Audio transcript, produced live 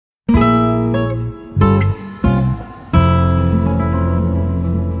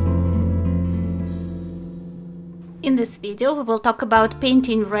video we will talk about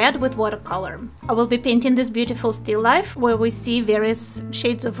painting red with watercolor. I will be painting this beautiful still life where we see various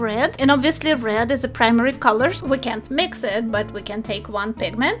shades of red, and obviously red is a primary color. We can't mix it, but we can take one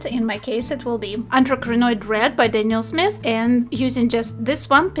pigment. In my case it will be Anthraquinoid red by Daniel Smith, and using just this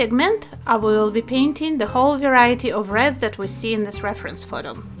one pigment I will be painting the whole variety of reds that we see in this reference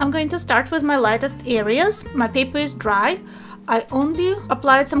photo. I'm going to start with my lightest areas. My paper is dry. I only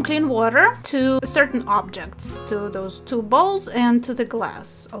applied some clean water to certain objects, to those two bowls and to the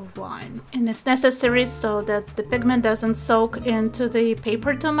glass of wine. And it's necessary so that the pigment doesn't soak into the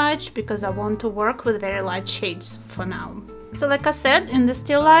paper too much, because I want to work with very light shades for now. So like I said, in the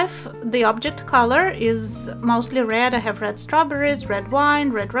still life, the object color is mostly red. I have red strawberries, red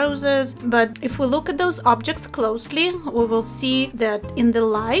wine, red roses. But if we look at those objects closely, we will see that in the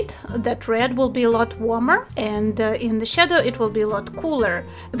light, that red will be a lot warmer, and in the shadow it will be a lot cooler.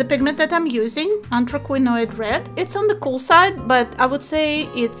 The pigment that I'm using, Anthraquinoid red, it's on the cool side, but I would say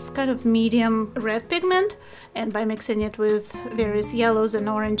it's kind of medium red pigment. And by mixing it with various yellows and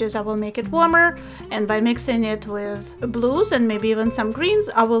oranges, I will make it warmer. And by mixing it with blues and maybe even some greens,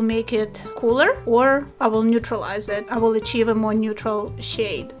 I will make it cooler, or I will neutralize it. I will achieve a more neutral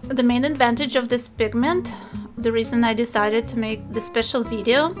shade. The main advantage of this pigment, the reason I decided to make the special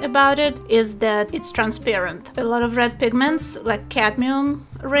video about it, is that it's transparent. A lot of red pigments, like cadmium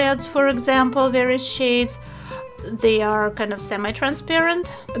reds, for example, various shades, they are kind of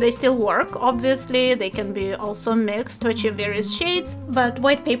semi-transparent. They still work, obviously. They can be also mixed to achieve various shades, but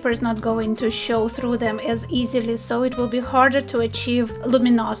white paper is not going to show through them as easily, so it will be harder to achieve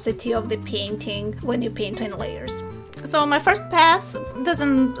luminosity of the painting when you paint in layers. So my first pass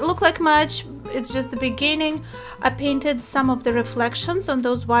doesn't look like much, it's just the beginning. I painted some of the reflections on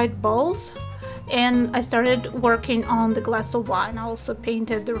those white bowls, and I started working on the glass of wine. I also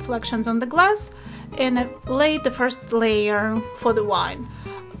painted the reflections on the glass, and I laid the first layer for the wine.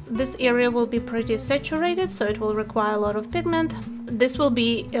 This area will be pretty saturated, so it will require a lot of pigment. This will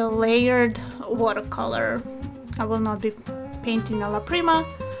be a layered watercolor. I will not be painting a la prima.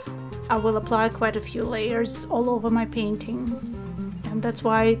 I will apply quite a few layers all over my painting. And that's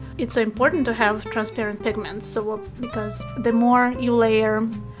why it's so important to have transparent pigments. Because the more you layer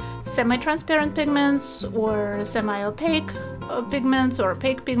semi-transparent pigments or semi-opaque pigments, or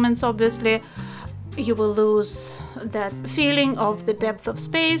opaque pigments obviously, you will lose that feeling of the depth of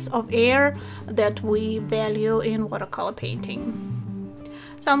space, of air, that we value in watercolor painting.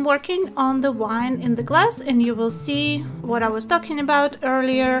 So I'm working on the wine in the glass, and you will see what I was talking about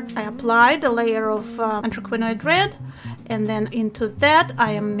earlier. I applied a layer of Anthraquinoid red, and then into that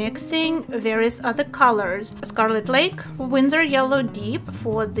I am mixing various other colors. Scarlet Lake, Windsor Yellow Deep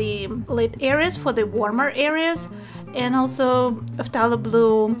for the lit areas, for the warmer areas, and also Phtalo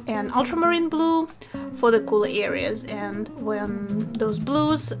blue and ultramarine blue for the cooler areas. And when those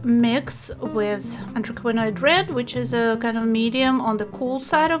blues mix with Anthraquinoid red, which is a kind of medium on the cool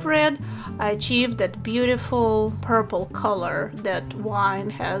side of red, I achieved that beautiful purple color that wine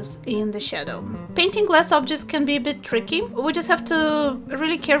has in the shadow. Painting glass objects can be a bit tricky. We just have to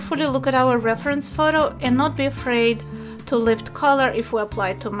really carefully look at our reference photo and not be afraid to lift color if we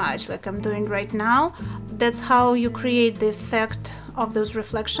apply too much, like I'm doing right now. That's how you create the effect of those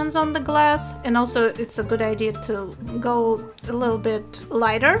reflections on the glass. And also it's a good idea to go a little bit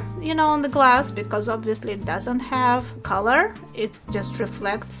lighter, on the glass, because obviously it doesn't have color, it just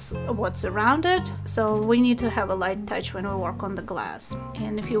reflects what's around it. So we need to have a light touch when we work on the glass.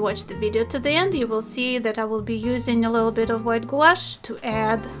 And if you watch the video to the end, you will see that I will be using a little bit of white gouache to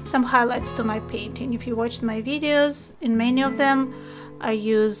add some highlights to my painting. If you watched my videos, in many of them I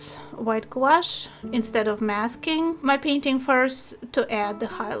use white gouache instead of masking my painting first to add the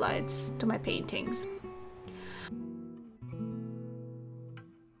highlights to my paintings.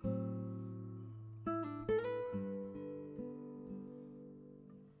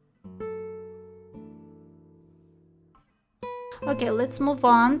 Okay, let's move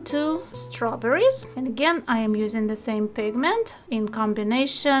on to strawberries. And again, I am using the same pigment in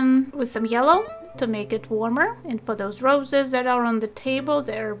combination with some yellow to make it warmer. And for those roses that are on the table,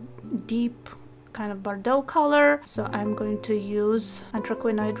 they're deep kind of Bordeaux color, so I'm going to use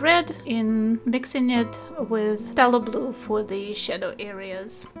Anthraquinoid red in mixing it with Phtalo blue for the shadow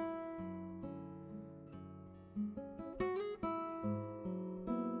areas.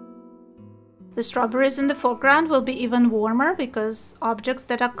 The strawberries in the foreground will be even warmer because objects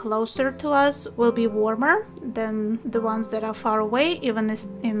that are closer to us will be warmer than the ones that are far away, even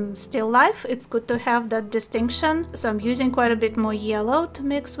in still life. It's good to have that distinction. So I'm using quite a bit more yellow to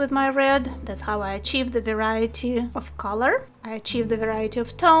mix with my red. That's how I achieve the variety of color. I achieve the variety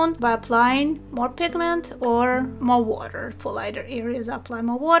of tone by applying more pigment or more water. For lighter areas, I apply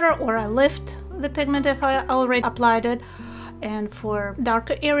more water, or I lift the pigment if I already applied it. And for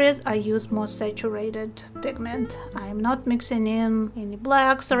darker areas, I use more saturated pigment. I'm not mixing in any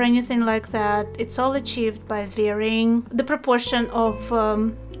blacks or anything like that. It's all achieved by varying the proportion of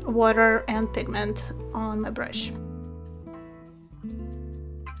water and pigment on my brush.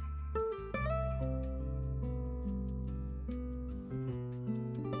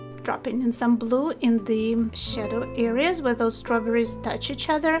 Dropping in some blue in the shadow areas where those strawberries touch each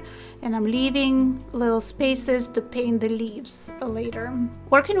other, and I'm leaving little spaces to paint the leaves later.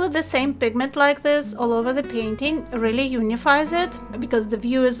 Working with the same pigment like this all over the painting really unifies it, because the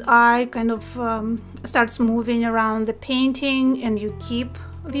viewer's eye kind of starts moving around the painting, and you keep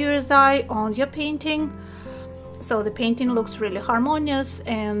viewer's eye on your painting, so the painting looks really harmonious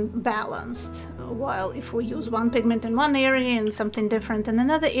and balanced. While if we use one pigment in one area and something different in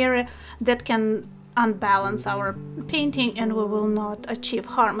another area, that can unbalance our painting and we will not achieve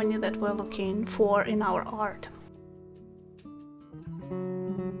harmony that we're looking for in our art.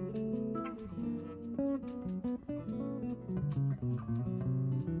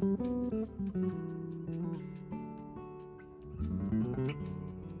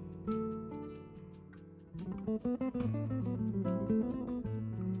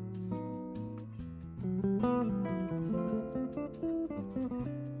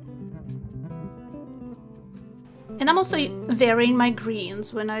 And I'm also varying my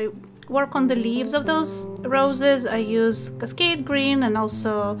greens. When I work on the leaves of those roses, I use Cascade green and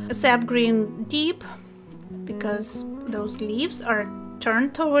also sap green deep, because those leaves are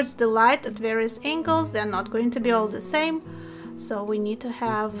turned towards the light at various angles. They're not going to be all the same, so we need to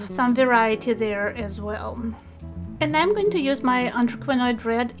have some variety there as well. And I'm going to use my Anthraquinoid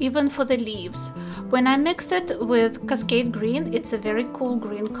red even for the leaves. When I mix it with Cascade green, it's a very cool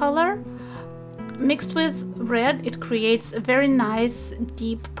green color. Mixed with red, it creates a very nice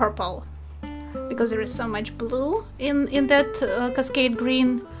deep purple, because there is so much blue in that Cascade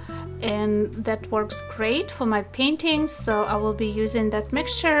green, and that works great for my paintings, so I will be using that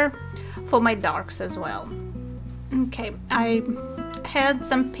mixture for my darks as well. Okay, I had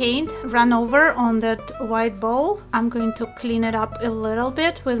some paint run over on that white bowl. I'm going to clean it up a little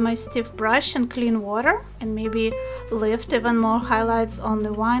bit with my stiff brush and clean water, and maybe lift even more highlights on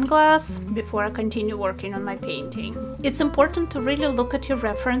the wine glass before I continue working on my painting. It's important to really look at your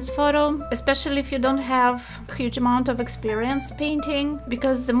reference photo, especially if you don't have a huge amount of experience painting,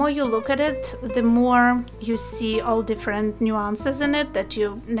 because the more you look at it, the more you see all different nuances in it that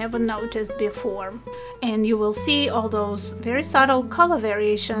you never noticed before. And you will see all those very subtle color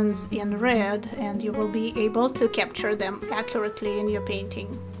variations in red, and you will be able to capture them accurately in your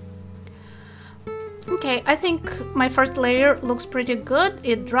painting. Okay, I think my first layer looks pretty good.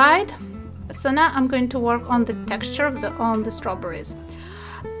 It dried. So now I'm going to work on the texture of on the strawberries.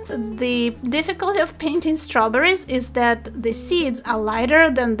 The difficulty of painting strawberries is that the seeds are lighter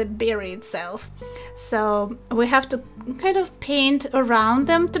than the berry itself. So we have to kind of paint around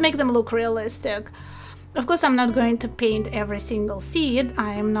them to make them look realistic. Of course, I'm not going to paint every single seed.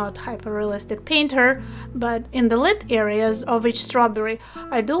 I am not a hyper-realistic painter, but in the lit areas of each strawberry,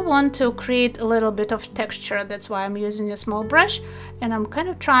 I do want to create a little bit of texture. That's why I'm using a small brush, and I'm kind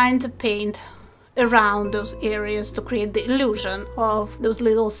of trying to paint around those areas to create the illusion of those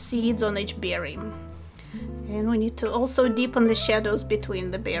little seeds on each berry. And we need to also deepen the shadows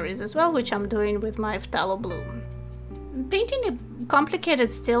between the berries as well, which I'm doing with my Phtalo blue. Painting a complicated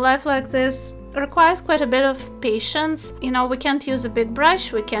still life like this requires quite a bit of patience. You know, we can't use a big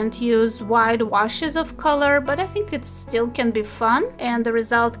brush, we can't use wide washes of color, but I think it still can be fun and the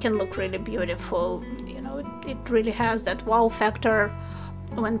result can look really beautiful. You know, it really has that wow factor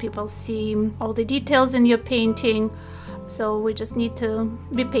when people see all the details in your painting. So we just need to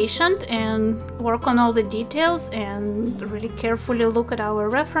be patient and work on all the details and really carefully look at our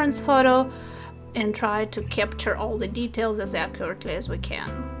reference photo and try to capture all the details as accurately as we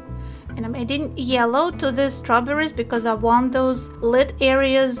can. And I'm adding yellow to the strawberries because I want those lit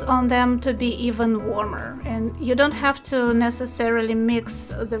areas on them to be even warmer. And you don't have to necessarily mix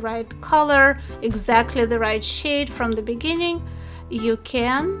the right color, exactly the right shade from the beginning. you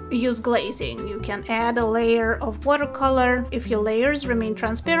can use glazing. You can add a layer of watercolor. If your layers remain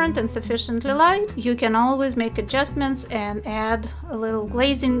transparent and sufficiently light, you can always make adjustments and add a little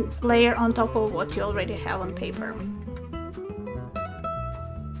glazing layer on top of what you already have on paper.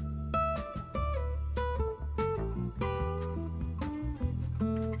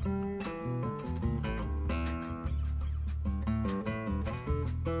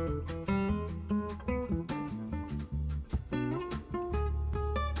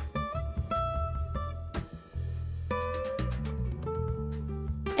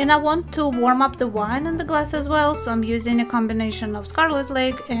 And I want to warm up the wine in the glass as well, so I'm using a combination of Scarlet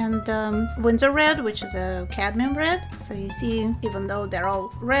Lake and Windsor red, which is a cadmium red. So you see, even though they're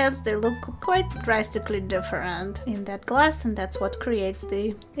all reds, they look quite drastically different in that glass, and that's what creates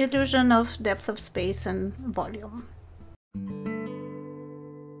the illusion of depth of space and volume.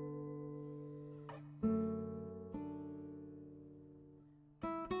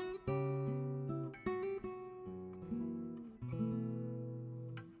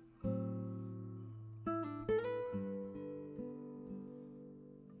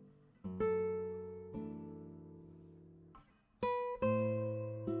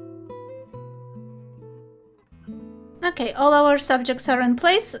 Okay, all our subjects are in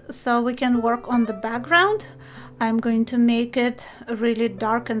place, so we can work on the background. I'm going to make it really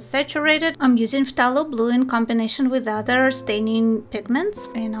dark and saturated. I'm using Phtalo blue in combination with other staining pigments,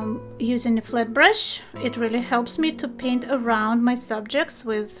 and I'm using a flat brush. It really helps me to paint around my subjects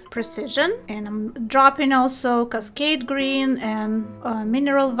with precision. And I'm dropping also Cancade green and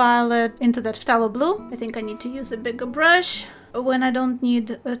mineral violet into that Phtalo blue. I think I need to use a bigger brush when I don't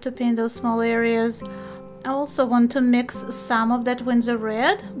need to paint those small areas. I also want to mix some of that Windsor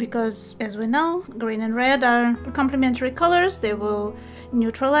red because, as we know, green and red are complementary colors. They will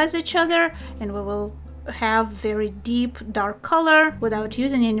neutralize each other and we will have very deep dark color without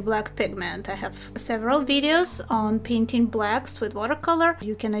using any black pigment. I have several videos on painting blacks with watercolor.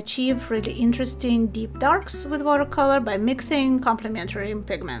 You can achieve really interesting deep darks with watercolor by mixing complementary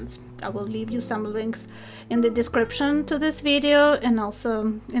pigments. I will leave you some links in the description to this video and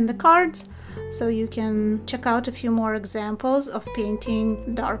also in the cards, so you can check out a few more examples of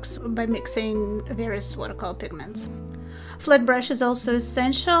painting darks by mixing various watercolor pigments. Flat brush is also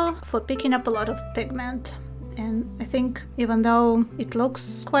essential for picking up a lot of pigment, and I think even though it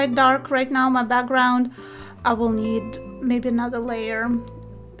looks quite dark right now, my background, I will need maybe another layer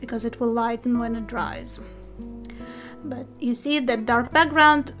because it will lighten when it dries. But you see that dark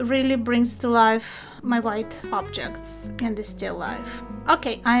background really brings to life my white objects in the still life.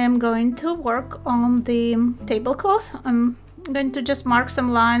 Okay, I am going to work on the tablecloth. I'm going to just mark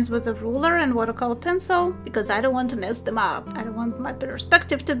some lines with a ruler and watercolor pencil because I don't want to mess them up. I don't want my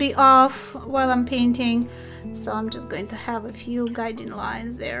perspective to be off while I'm painting, so I'm just going to have a few guiding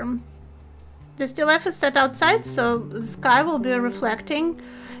lines there. The still life is set outside, so the sky will be reflecting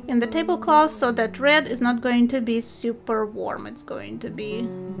in the tablecloth, so that red is not going to be super warm. It's going to be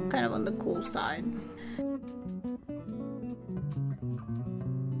kind of on the cool side.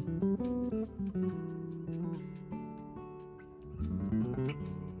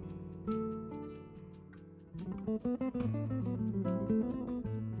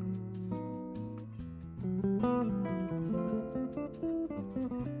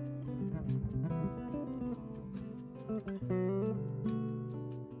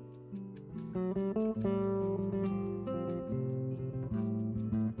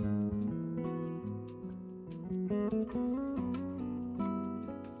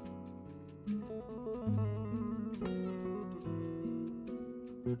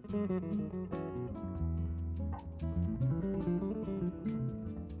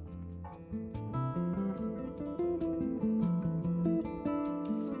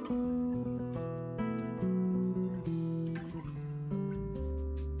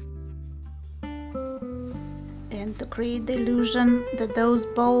 And to create the illusion that those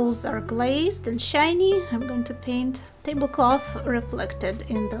bowls are glazed and shiny, I'm going to paint tablecloth reflected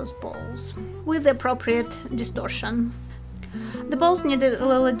in those bowls with the appropriate distortion. The bowls needed a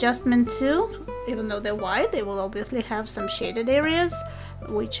little adjustment too. Even though they're white, they will obviously have some shaded areas,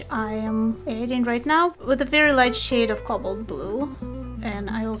 which I am adding right now with a very light shade of cobalt blue, and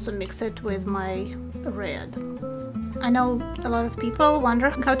I also mix it with my red. I know a lot of people wonder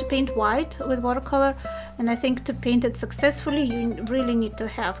how to paint white with watercolor, and I think to paint it successfully you really need to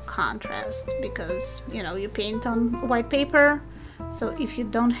have contrast because, you know, you paint on white paper So if you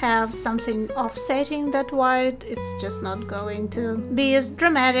don't have something offsetting that white, it's just not going to be as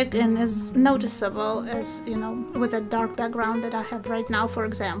dramatic and as noticeable as, you know, with a dark background that I have right now, for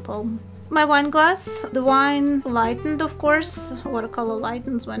example. My wine glass, the wine lightened, of course. Watercolor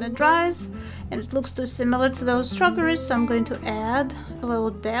lightens when it dries, and it looks too similar to those strawberries, so I'm going to add a little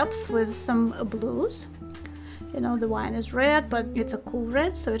depth with some blues. You know, the wine is red, but it's a cool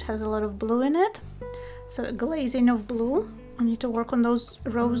red, so it has a lot of blue in it. So a glazing of blue. I need to work on those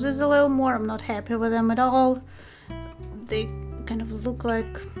roses a little more. I'm not happy with them at all. They kind of look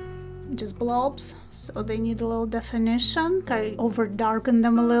like just blobs, so they need a little definition. I over darken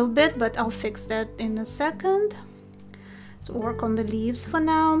them a little bit, but I'll fix that in a second. So work on the leaves for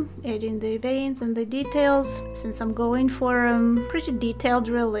now, adding the veins and the details. Since I'm going for a pretty detailed,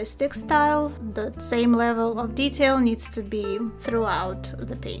 realistic style, the same level of detail needs to be throughout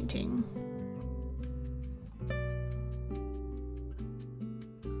the painting.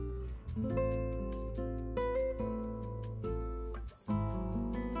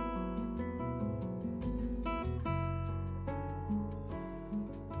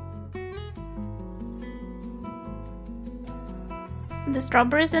 The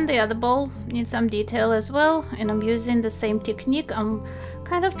strawberries in the other bowl need some detail as well, and I'm using the same technique. I'm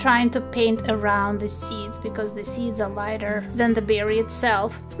kind of trying to paint around the seeds because the seeds are lighter than the berry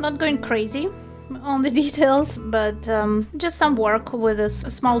itself. Not going crazy on the details, but just some work with a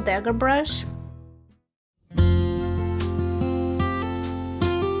small dagger brush.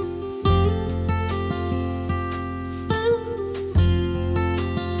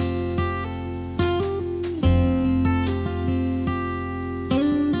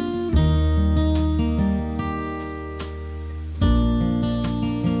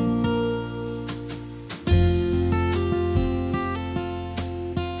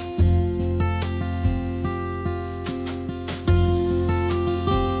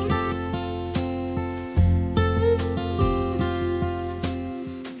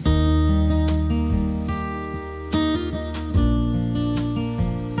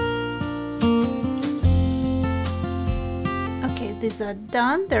 These are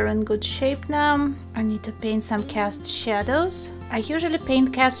done, they're in good shape now. I need to paint some cast shadows. I usually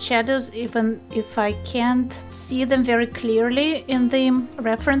paint cast shadows even if I can't see them very clearly in the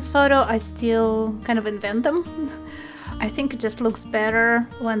reference photo. I still kind of invent them. I think it just looks better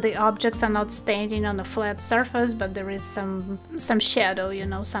when the objects are not standing on a flat surface, but there is some shadow, you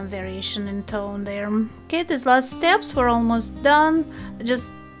know, some variation in tone there. Okay, these last steps were almost done.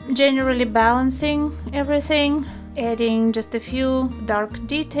 Just generally balancing everything, adding just a few dark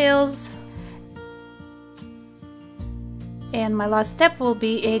details. And my last step will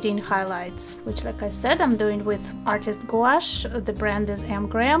be adding highlights, which, like I said, I'm doing with Artist Gouache. The brand is M.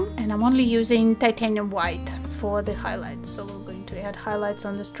 Graham, and I'm only using titanium white for the highlights. So we're going to add highlights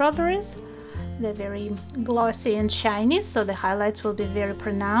on the strawberries. They're very glossy and shiny, so the highlights will be very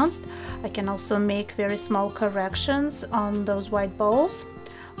pronounced. I can also make very small corrections on those white bowls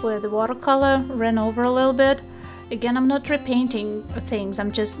where the watercolor ran over a little bit. Again, I'm not repainting things,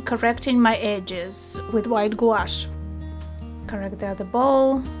 I'm just correcting my edges with white gouache. Correct the other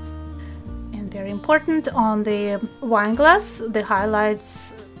bowl. And very important, on the wine glass, the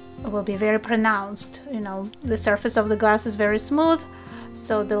highlights will be very pronounced. You know, the surface of the glass is very smooth,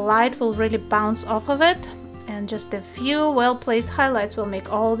 so the light will really bounce off of it, and just a few well-placed highlights will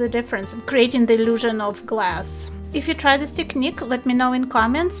make all the difference, creating the illusion of glass. If you try this technique, let me know in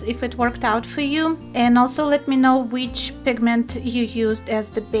comments if it worked out for you, and also let me know which pigment you used as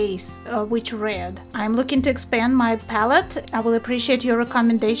the base, which red. I'm looking to expand my palette. I will appreciate your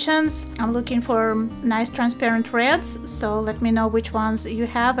recommendations. I'm looking for nice transparent reds, so let me know which ones you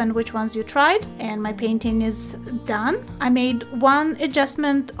have and which ones you tried. And my painting is done. I made one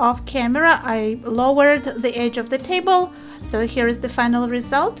adjustment off camera. I lowered the edge of the table. So here is the final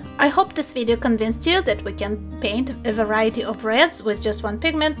result. I hope this video convinced you that we can paint a variety of reds with just one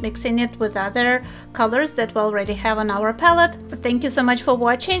pigment, mixing it with other colors that we already have on our palette. Thank you so much for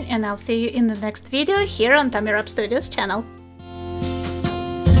watching, and I'll see you in the next video here on Tammy Rap Studios channel.